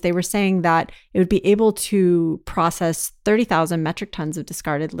numbers, they were saying that it would be able to process 30,000 metric tons of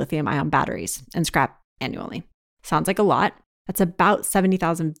discarded lithium-ion batteries and scrap annually. Sounds like a lot. That's about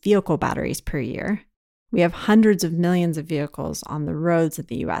 70,000 vehicle batteries per year. We have hundreds of millions of vehicles on the roads of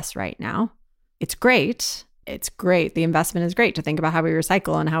the US right now. It's great. It's great. The investment is great to think about how we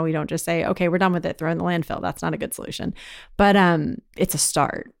recycle and how we don't just say, okay, we're done with it, throw in the landfill. That's not a good solution. But it's a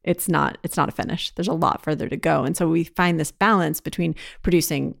start. It's not a finish. There's a lot further to go. And so we find this balance between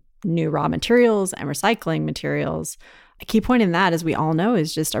producing new raw materials and recycling materials. A key point in that, as we all know,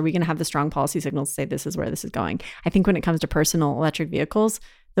 is just, are we going to have the strong policy signals to say this is where this is going? I think when it comes to personal electric vehicles,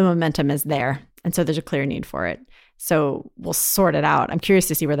 the momentum is there. And so there's a clear need for it. So we'll sort it out. I'm curious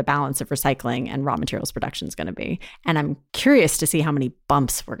to see where the balance of recycling and raw materials production is going to be. And I'm curious to see how many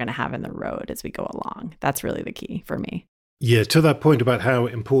bumps we're going to have in the road as we go along. That's really the key for me. Yeah, to that point about how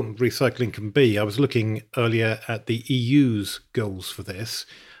important recycling can be, I was looking earlier at the EU's goals for this.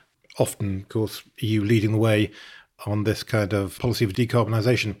 Often, of course, EU leading the way on this kind of policy of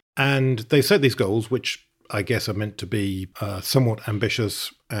decarbonisation. And they set these goals, which I guess are meant to be somewhat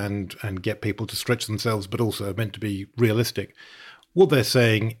ambitious and get people to stretch themselves, but also meant to be realistic. What they're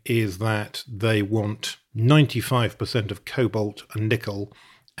saying is that they want 95% of cobalt and nickel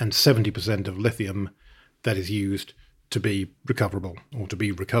and 70% of lithium that is used to be recoverable or to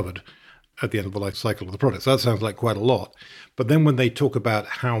be recovered at the end of the life cycle of the product. So that sounds like quite a lot. But then when they talk about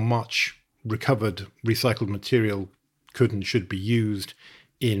how much recovered recycled material could and should be used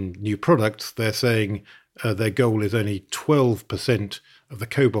in new products, they're saying their goal is only 12% of the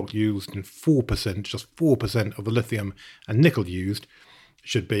cobalt used and 4%, just 4% of the lithium and nickel used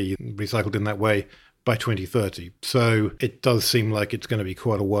should be recycled in that way by 2030. So it does seem like it's going to be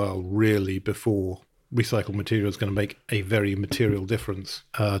quite a while, really, before recycled material is going to make a very material difference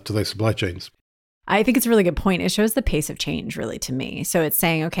to those supply chains. I think it's a really good point. It shows the pace of change, really, to me. So it's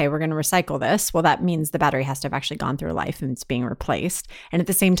saying, okay, we're going to recycle this. Well, that means the battery has to have actually gone through life and it's being replaced. And at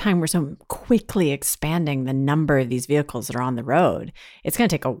the same time, we're so quickly expanding the number of these vehicles that are on the road. It's going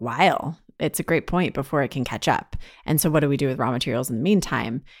to take a while. It's a great point before it can catch up. And so what do we do with raw materials in the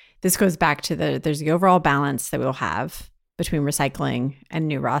meantime? this goes back to there's the overall balance that we'll have between recycling and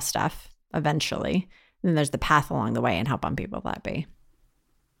new raw stuff eventually. And then there's the path along the way, and how bumpy will that be?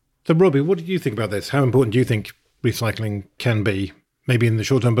 So, Robbie, what do you think about this? How important do you think recycling can be, maybe in the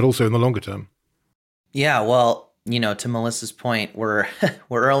short term, but also in the longer term? Yeah, well, to Melissa's point, we're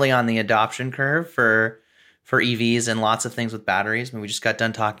early on the adoption curve for EVs and lots of things with batteries. I mean, we just got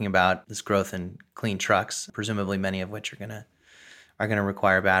done talking about this growth in clean trucks, presumably many of which are gonna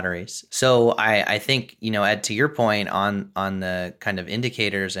require batteries. So I think, Ed, to your point on the kind of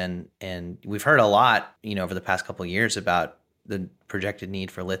indicators, and we've heard a lot, over the past couple of years about the projected need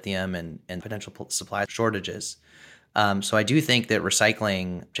for lithium and potential supply shortages. So I do think that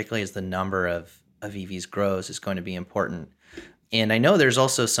recycling, particularly as the number of EVs grows, is going to be important. And I know there's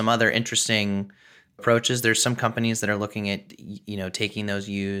also some other interesting approaches. There's some companies that are looking at, taking those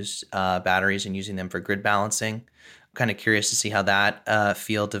used batteries and using them for grid balancing. I'm kind of curious to see how that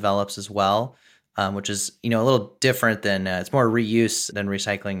field develops as well, which is, a little different than, it's more reuse than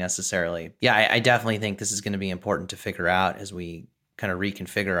recycling necessarily. Yeah, I definitely think this is going to be important to figure out as we kind of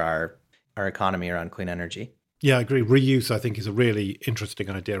reconfigure our economy around clean energy. Yeah, I agree. Reuse, I think, is a really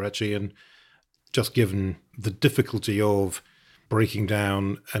interesting idea, actually. And just given the difficulty of breaking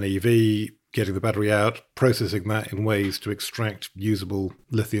down an EV, getting the battery out, processing that in ways to extract usable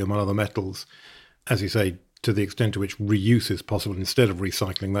lithium and other metals, as you say, to the extent to which reuse is possible instead of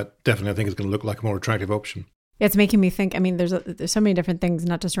recycling, that definitely I think is going to look like a more attractive option. It's making me think, there's so many different things,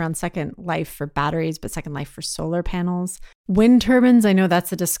 not just around second life for batteries, but second life for solar panels. Wind turbines, I know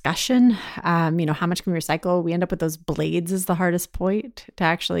that's a discussion. How much can we recycle? We end up with those blades is the hardest point to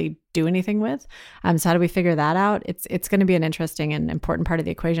actually do anything with. So how do we figure that out? It's going to be an interesting and important part of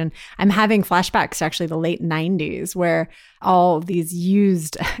the equation. I'm having flashbacks to actually the late 90s where all these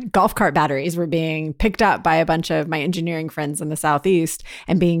used golf cart batteries were being picked up by a bunch of my engineering friends in the Southeast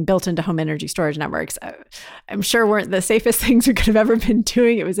and being built into home energy storage networks. I'm sure weren't the safest things we could have ever been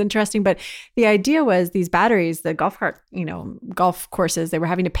doing. It was interesting. But the idea was these batteries, the golf courses, they were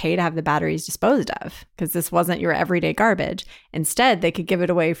having to pay to have the batteries disposed of because this wasn't your everyday garbage. Instead, they could give it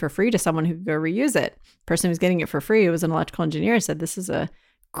away for free to someone who could go reuse it. The person who was getting it for free, who was an electrical engineer, said, this is a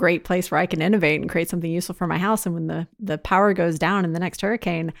great place where I can innovate and create something useful for my house. And when the power goes down in the next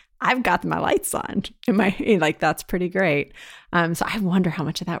hurricane, I've got my lights on. That's pretty great. So I wonder how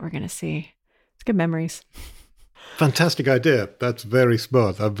much of that we're going to see. It's good memories. Fantastic idea. That's very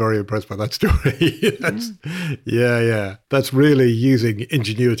smart. I'm very impressed by that story. That's really using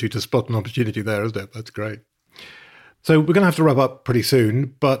ingenuity to spot an opportunity there, isn't it? That's great. So we're going to have to wrap up pretty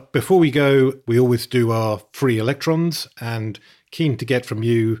soon. But before we go, we always do our free electrons, and keen to get from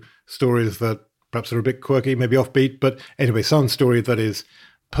you stories that perhaps are a bit quirky, maybe offbeat, but anyway, some story that is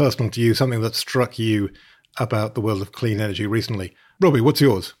personal to you, something that struck you about the world of clean energy recently. Robbie, what's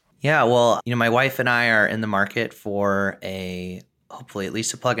yours? Yeah, well, my wife and I are in the market for hopefully at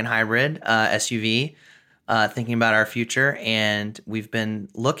least a plug-in hybrid SUV, thinking about our future. And we've been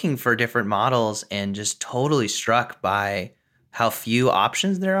looking for different models and just totally struck by how few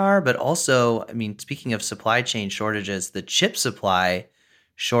options there are. But also, speaking of supply chain shortages, the chip supply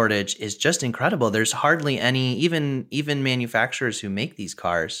shortage is just incredible. There's hardly any, even manufacturers who make these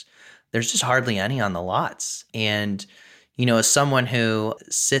cars, there's just hardly any on the lots. And as someone who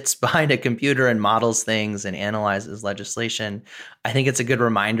sits behind a computer and models things and analyzes legislation, I think it's a good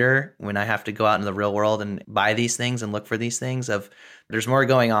reminder when I have to go out in the real world and buy these things and look for these things of there's more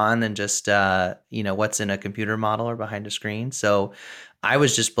going on than just, what's in a computer model or behind a screen. So I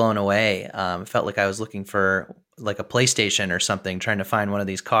was just blown away. Felt like I was looking for like a PlayStation or something, trying to find one of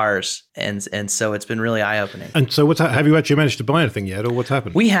these cars. And so it's been really eye-opening. And so have you actually managed to buy anything yet, or what's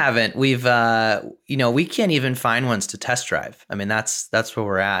happened? We haven't. We've, we can't even find ones to test drive. That's where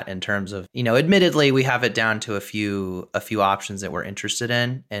we're at in terms of, admittedly, we have it down to a few options that we're interested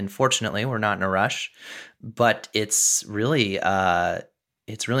in. And fortunately, we're not in a rush, but it's really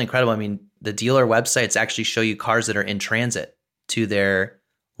incredible. The dealer websites actually show you cars that are in transit to their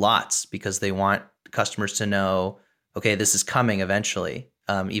lots because they want customers to know, okay, this is coming eventually,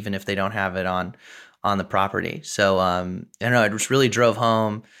 even if they don't have it on the property. So I don't know, it just really drove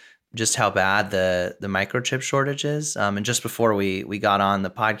home just how bad the microchip shortage is. And just before we got on the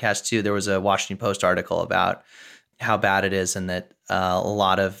podcast too, there was a Washington Post article about how bad it is and that a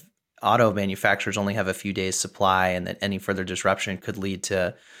lot of auto manufacturers only have a few days supply and that any further disruption could lead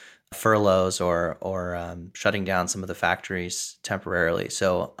to furloughs or shutting down some of the factories temporarily.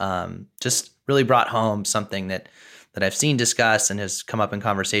 So just really brought home something that I've seen discussed and has come up in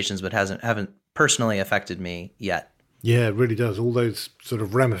conversations, but haven't personally affected me yet. Yeah, it really does. All those sort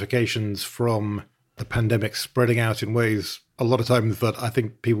of ramifications from the pandemic spreading out in ways a lot of times that I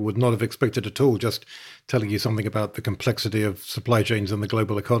think people would not have expected at all, just telling you something about the complexity of supply chains and the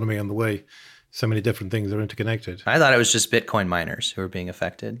global economy and the way so many different things are interconnected. I thought it was just Bitcoin miners who were being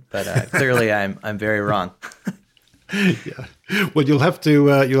affected, but clearly I'm very wrong. Yeah. Well, you'll have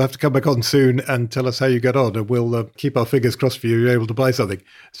to come back on soon and tell us how you get on, and we'll keep our fingers crossed for you. You're able to buy something.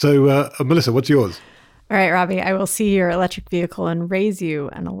 So, Melissa, what's yours? All right, Robbie, I will see your electric vehicle and raise you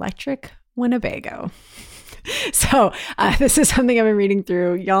an electric Winnebago. So this is something I've been reading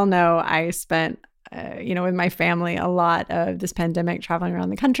through. Y'all know I spent, with my family a lot of this pandemic traveling around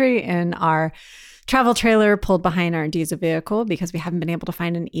the country in our travel trailer pulled behind our diesel vehicle because we haven't been able to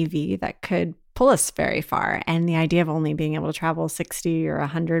find an EV that could pull us very far. And the idea of only being able to travel 60 or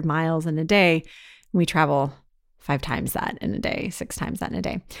 100 miles in a day, we travel 5 times that in a day, 6 times that in a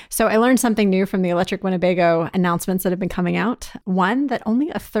day. So I learned something new from the electric Winnebago announcements that have been coming out. One, that only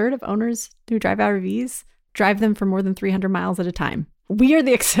a third of owners who drive RVs drive them for more than 300 miles at a time. We are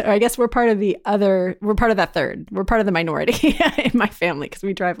I guess we're part of that third. We're part of the minority in my family because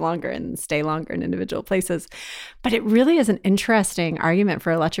we drive longer and stay longer in individual places. But it really is an interesting argument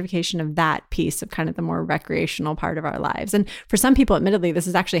for electrification of that piece of kind of the more recreational part of our lives. And for some people, admittedly, this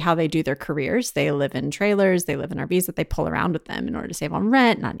is actually how they do their careers. They live in trailers, they live in RVs that they pull around with them in order to save on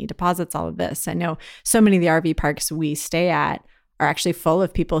rent, not need deposits, all of this. I know so many of the RV parks we stay at are actually full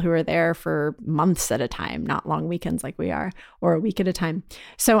of people who are there for months at a time, not long weekends like we are, or a week at a time.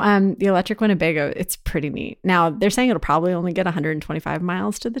 So the electric Winnebago, it's pretty neat. Now, they're saying it'll probably only get 125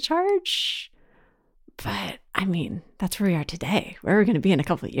 miles to the charge. But I mean, that's where we are today. Where are we going to be in a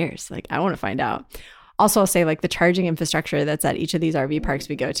couple of years? I want to find out. Also, I'll say the charging infrastructure that's at each of these RV parks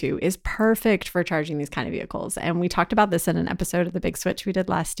we go to is perfect for charging these kind of vehicles. And we talked about this in an episode of The Big Switch we did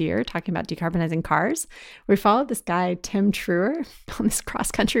last year, talking about decarbonizing cars. We followed this guy, Tim Truer, on this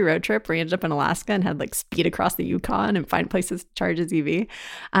cross-country road trip where he ended up in Alaska and had speed across the Yukon and find places to charge his EV.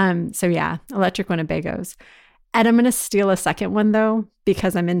 So yeah, electric Winnebagos. And I'm going to steal a second one, though,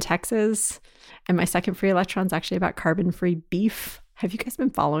 because I'm in Texas. And my second free electron is actually about carbon-free beef. Have you guys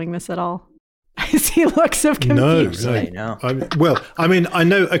been following this at all? I see looks of confusion. No. I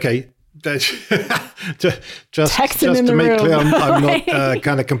know. Okay, just to make clear, I'm not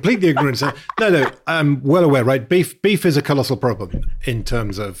kind of completely ignorant. No, I'm well aware. Right, beef is a colossal problem in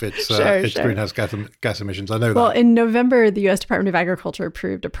terms of its greenhouse gas emissions. I know that. Well, in November, the U.S. Department of Agriculture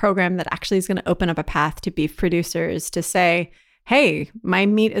approved a program that actually is going to open up a path to beef producers to say, hey, my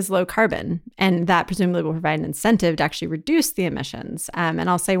meat is low carbon, and that presumably will provide an incentive to actually reduce the emissions. And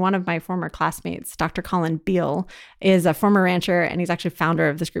I'll say one of my former classmates, Dr. Colin Beal, is a former rancher, and he's actually founder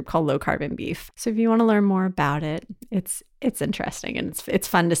of this group called Low Carbon Beef. So if you want to learn more about it, it's interesting and it's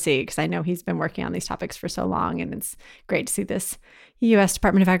fun to see because I know he's been working on these topics for so long, and it's great to see this U.S.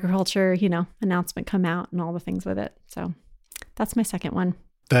 Department of Agriculture, announcement come out and all the things with it. So that's my second one.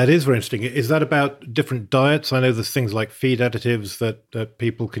 That is very interesting. Is that about different diets? I know there's things like feed additives that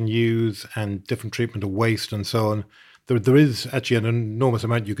people can use and different treatment of waste and so on. There is actually an enormous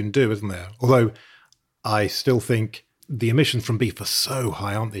amount you can do, isn't there? Although I still think the emissions from beef are so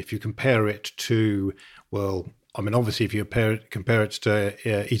high, aren't they? If you compare it to, obviously if you compare it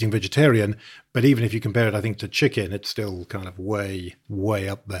to eating vegetarian, but even if you compare it, I think, to chicken, it's still kind of way, way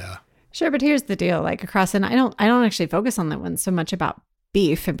up there. Sure, but here's the deal. Across, and I don't actually focus on that one so much about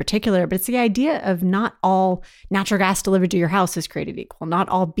beef in particular, but it's the idea of not all natural gas delivered to your house is created equal. Not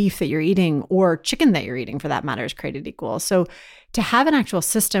all beef that you're eating or chicken that you're eating for that matter is created equal. So to have an actual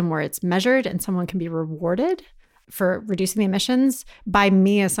system where it's measured and someone can be rewarded for reducing the emissions by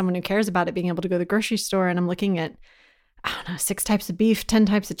me as someone who cares about it, being able to go to the grocery store and I'm looking at, 6 types of beef, 10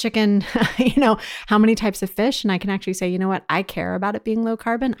 types of chicken, how many types of fish. And I can actually say, you know what, I care about it being low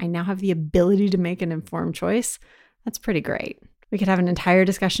carbon. I now have the ability to make an informed choice. That's pretty great. We could have an entire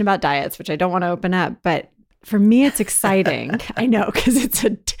discussion about diets, which I don't want to open up, but for me, it's exciting. I know, because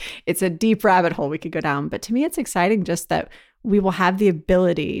it's a deep rabbit hole we could go down. But to me, it's exciting just that we will have the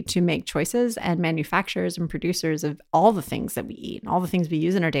ability to make choices, and manufacturers and producers of all the things that we eat and all the things we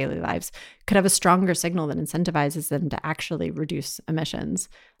use in our daily lives could have a stronger signal that incentivizes them to actually reduce emissions.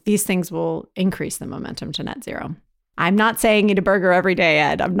 These things will increase the momentum to net zero. I'm not saying eat a burger every day,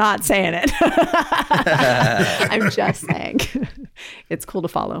 Ed. I'm not saying it. I'm just saying it's cool to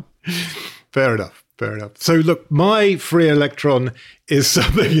follow. Fair enough. So look, my free electron is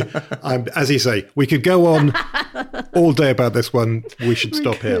something, as you say, we could go on all day about this one. We should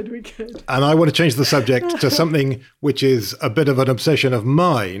stop here. We could. And I want to change the subject to something which is a bit of an obsession of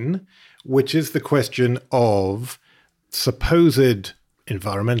mine, which is the question of supposed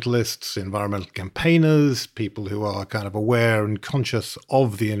environmentalists, environmental campaigners, people who are kind of aware and conscious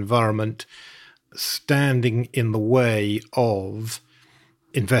of the environment, standing in the way of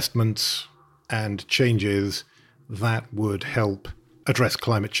investments and changes that would help address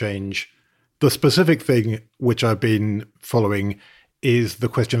climate change. The specific thing which I've been following is the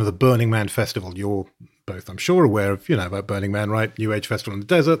question of the Burning Man Festival. You're both, I'm sure, aware of, about Burning Man, right? New Age festival in the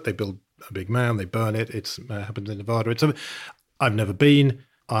desert. They build a big man, they burn it. It happens in Nevada. I've never been.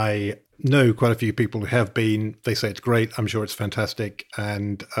 I know quite a few people who have been. They say it's great. I'm sure it's fantastic.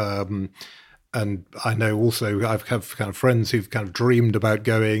 And I know also I have kind of friends who've kind of dreamed about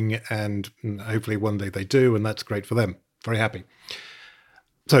going, and hopefully one day they do, and that's great for them. Very happy.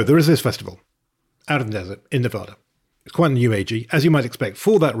 So there is this festival out in the desert in Nevada. It's quite new agey, as you might expect.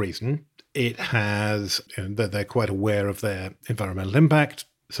 For that reason, it has, they're quite aware of their environmental impact,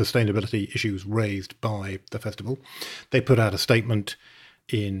 sustainability issues raised by the festival. They put out a statement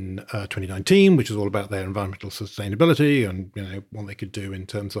in 2019, which is all about their environmental sustainability and what they could do in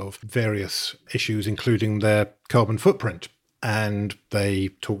terms of various issues, including their carbon footprint. And they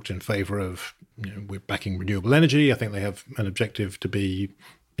talked in favour of we're backing renewable energy. I think they have an objective to be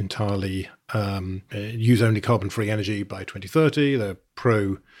entirely use only carbon-free energy by 2030. They're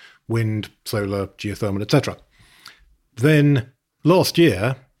pro wind, solar, geothermal, etc. Then last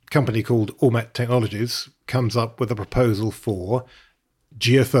year, a company called Ormet Technologies comes up with a proposal for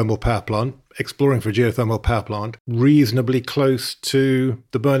geothermal power plant, exploring for a geothermal power plant reasonably close to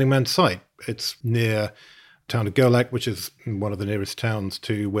the Burning Man site. It's near the town of Gerlach, which is one of the nearest towns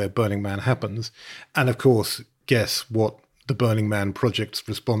to where Burning Man happens. And of course, guess what the Burning Man project's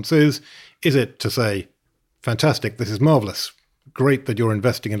response is? Is it to say, fantastic, this is marvelous, great that you're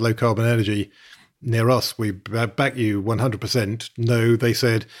investing in low carbon energy near us, we back you 100%. No, they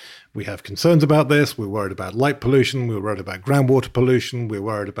said, we have concerns about this. We're worried about light pollution. We're worried about groundwater pollution. We're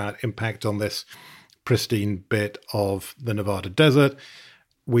worried about impact on this pristine bit of the Nevada desert.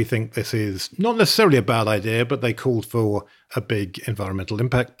 We think this is not necessarily a bad idea, but they called for a big environmental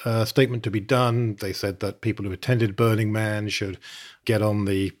impact statement to be done. They said that people who attended Burning Man should get on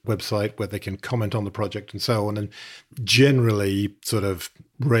the website where they can comment on the project and so on, and generally sort of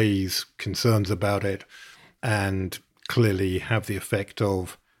raise concerns about it and clearly have the effect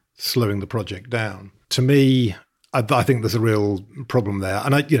of slowing the project down. To me, I think there's a real problem there.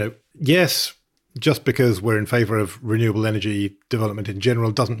 And yes, just because we're in favour of renewable energy development in general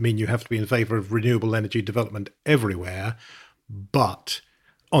doesn't mean you have to be in favour of renewable energy development everywhere. But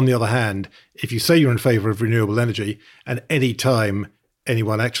on the other hand, if you say you're in favour of renewable energy, and any time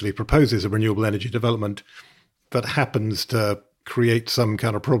anyone actually proposes a renewable energy development that happens to create some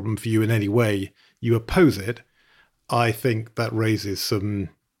kind of problem for you in any way, you oppose it, I think that raises some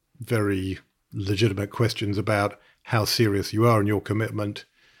very legitimate questions about how serious you are in your commitment,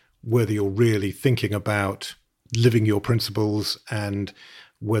 whether you're really thinking about living your principles, and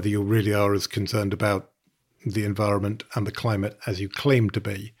whether you really are as concerned about the environment and the climate as you claim to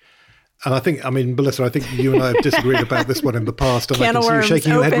be. And Melissa, I think you and I have disagreed about this one in the past, and I can see you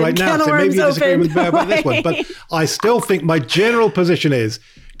shaking your head right now, so maybe you disagree with me about this one. But I still think my general position is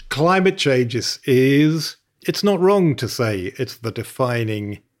climate change is it's not wrong to say it's the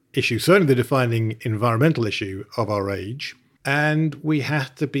defining issue, certainly the defining environmental issue of our age. And we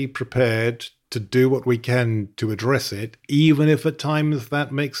have to be prepared to do what we can to address it, even if at times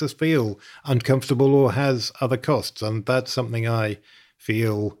that makes us feel uncomfortable or has other costs. And that's something I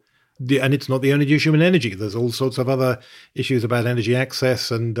feel, and it's not the only issue in energy. There's all sorts of other issues about energy access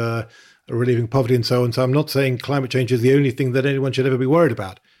and relieving poverty and so on. So I'm not saying climate change is the only thing that anyone should ever be worried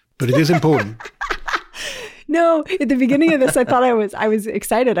about, but it is important. No, at the beginning of this, I thought I was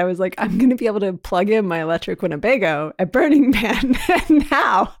excited. I was like, I'm going to be able to plug in my electric Winnebago at Burning Man. And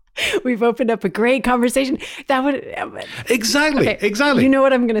now we've opened up a great conversation. That would exactly. You know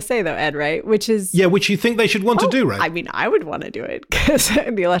what I'm going to say though, Ed, right? Which is which you think they should want to do, right? I mean, I would want to do it because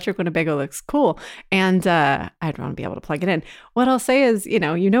the electric Winnebago looks cool, and I'd want to be able to plug it in. What I'll say is, you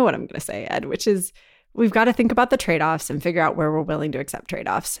know what I'm going to say, Ed, which is, we've got to think about the trade-offs and figure out where we're willing to accept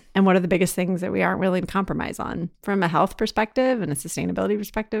trade-offs. And what are the biggest things that we aren't willing to compromise on? From a health perspective and a sustainability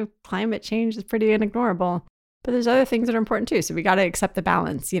perspective, climate change is pretty unignorable. But there's other things that are important too. So we got to accept the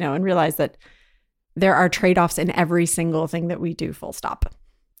balance, and realize that there are trade-offs in every single thing that we do, full stop.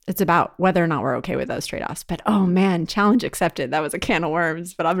 It's about whether or not we're okay with those trade-offs. But oh man, challenge accepted. That was a can of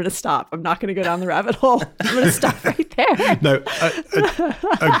worms, but I'm going to stop. I'm not going to go down the rabbit hole. I'm going to stop right there. No,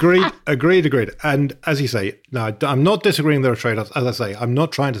 agreed. And as you say, no, I'm not disagreeing there are trade-offs. As I say, I'm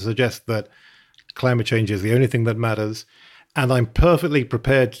not trying to suggest that climate change is the only thing that matters. And I'm perfectly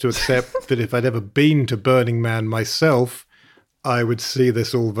prepared to accept that if I'd ever been to Burning Man myself, I would see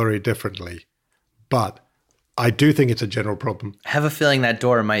this all very differently. But I do think it's a general problem. I have a feeling that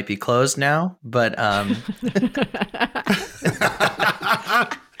door might be closed now, but but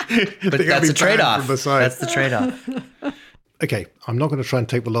that's a trade-off. That's the trade-off. Okay, I'm not going to try and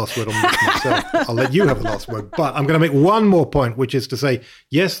take the last word on this myself. I'll let you have the last word. But I'm going to make one more point, which is to say,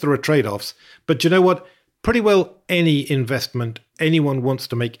 yes, there are trade-offs. But you know what? Pretty well any investment anyone wants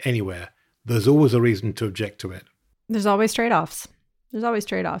to make anywhere, there's always a reason to object to it. There's always trade-offs.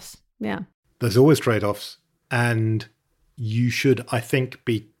 Yeah. There's always trade-offs. And you should, I think,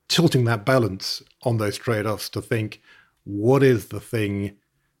 be tilting that balance on those trade-offs to think, what is the thing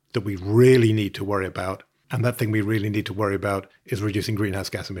that we really need to worry about? And that thing we really need to worry about is reducing greenhouse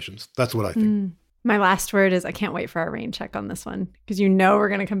gas emissions. That's what I think. My last word is I can't wait for our rain check on this one, because we're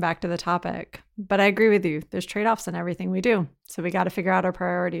going to come back to the topic. But I agree with you. There's trade-offs in everything we do. So we got to figure out our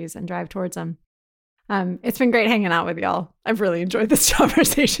priorities and drive towards them. It's been great hanging out with y'all. I've really enjoyed this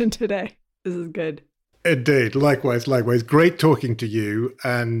conversation today. This is good. Indeed. Likewise. Great talking to you.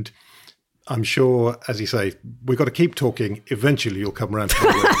 And I'm sure, as you say, we've got to keep talking. Eventually, you'll come around to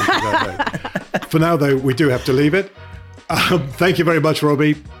that. For now, though, we do have to leave it. Thank you very much,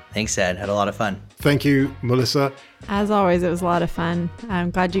 Robbie. Thanks, Ed. Had a lot of fun. Thank you, Melissa. As always, it was a lot of fun.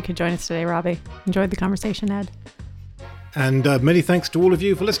 I'm glad you could join us today, Robbie. Enjoyed the conversation, Ed. And many thanks to all of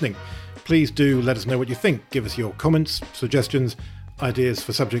you for listening. Please do let us know what you think. Give us your comments, suggestions, ideas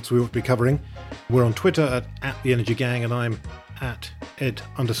for subjects we ought to be covering. We're on Twitter at The Energy Gang, and I'm at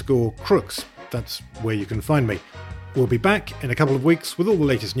Ed_Crooks. That's where you can find me. We'll be back in a couple of weeks with all the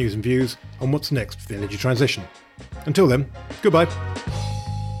latest news and views on what's next for the energy transition. Until then, goodbye.